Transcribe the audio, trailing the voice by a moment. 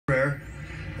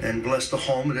and bless the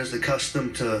home. It is the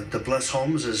custom to bless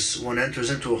homes as one enters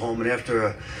into a home, and after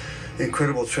an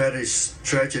incredible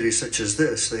tragedy such as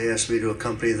this, they asked me to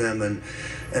accompany them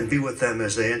and be with them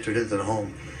as they entered into the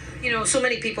home. You know, so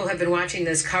many people have been watching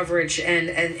this coverage,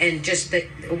 and just the,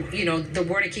 you know, the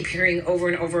word I keep hearing over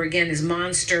and over again is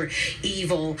monster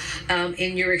evil.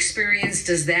 In your experience,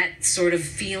 does that sort of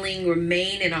feeling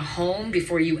remain in a home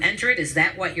before you enter it? Is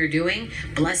that what you're doing,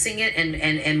 blessing it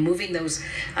and moving those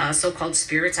so-called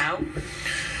spirits out?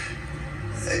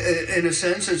 In a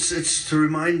sense, it's to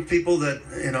remind people that,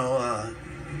 you know,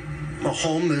 a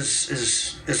home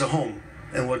is a home.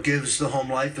 And what gives the home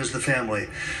life is the family.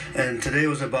 And today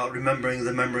was about remembering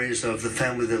the memories of the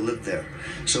family that lived there.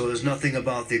 So it was nothing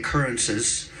about the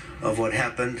occurrences of what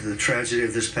happened, the tragedy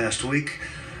of this past week,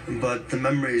 but the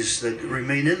memories that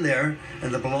remain in there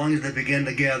and the belongings that began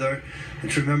to gather,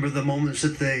 and to remember the moments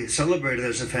that they celebrated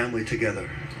as a family together.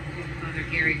 Father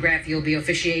Gary Graf, you'll be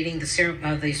officiating the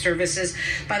services.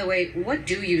 By the way, what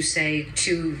do you say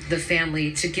to the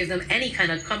family to give them any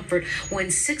kind of comfort when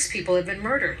 6 people have been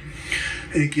murdered?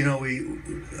 I think, you know, we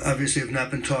obviously have not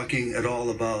been talking at all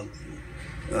about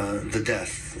the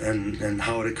death and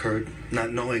how it occurred,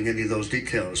 not knowing any of those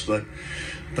details, but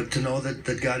to know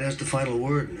that God has the final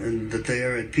word and that they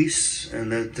are at peace,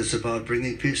 and that it's about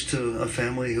bringing peace to a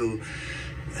family who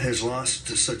has lost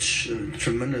such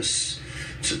tremendous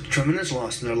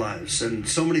loss in their lives. And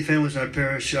so many families in our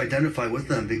parish identify with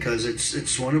them because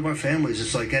it's one of our families.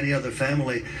 It's like any other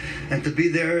family, and to be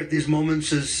there at these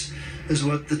moments is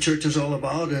what the church is all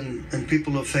about, and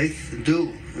people of faith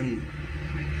do. And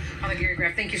Father Gary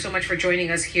Graf, thank you so much for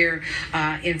joining us here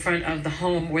in front of the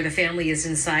home where the family is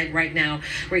inside right now,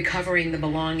 recovering the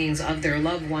belongings of their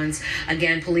loved ones.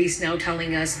 Again, police now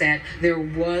telling us that there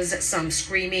was some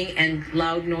screaming and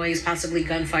loud noise, possibly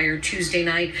gunfire, Tuesday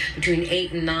night between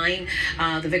 8 and 9.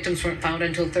 The victims weren't found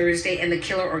until Thursday, and the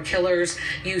killer or killers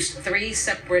used 3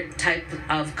 separate types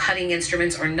of cutting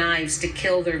instruments or knives to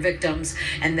kill their victims,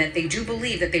 and that they do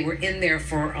believe that they were in there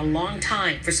for a long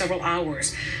time, for several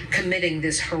hours, committing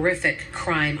this horrific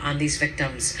crime on these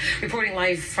victims. Reporting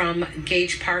live from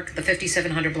Gage Park, the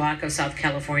 5700 block of South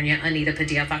California, Anita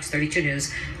Padilla, Fox 32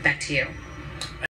 News. Back to you.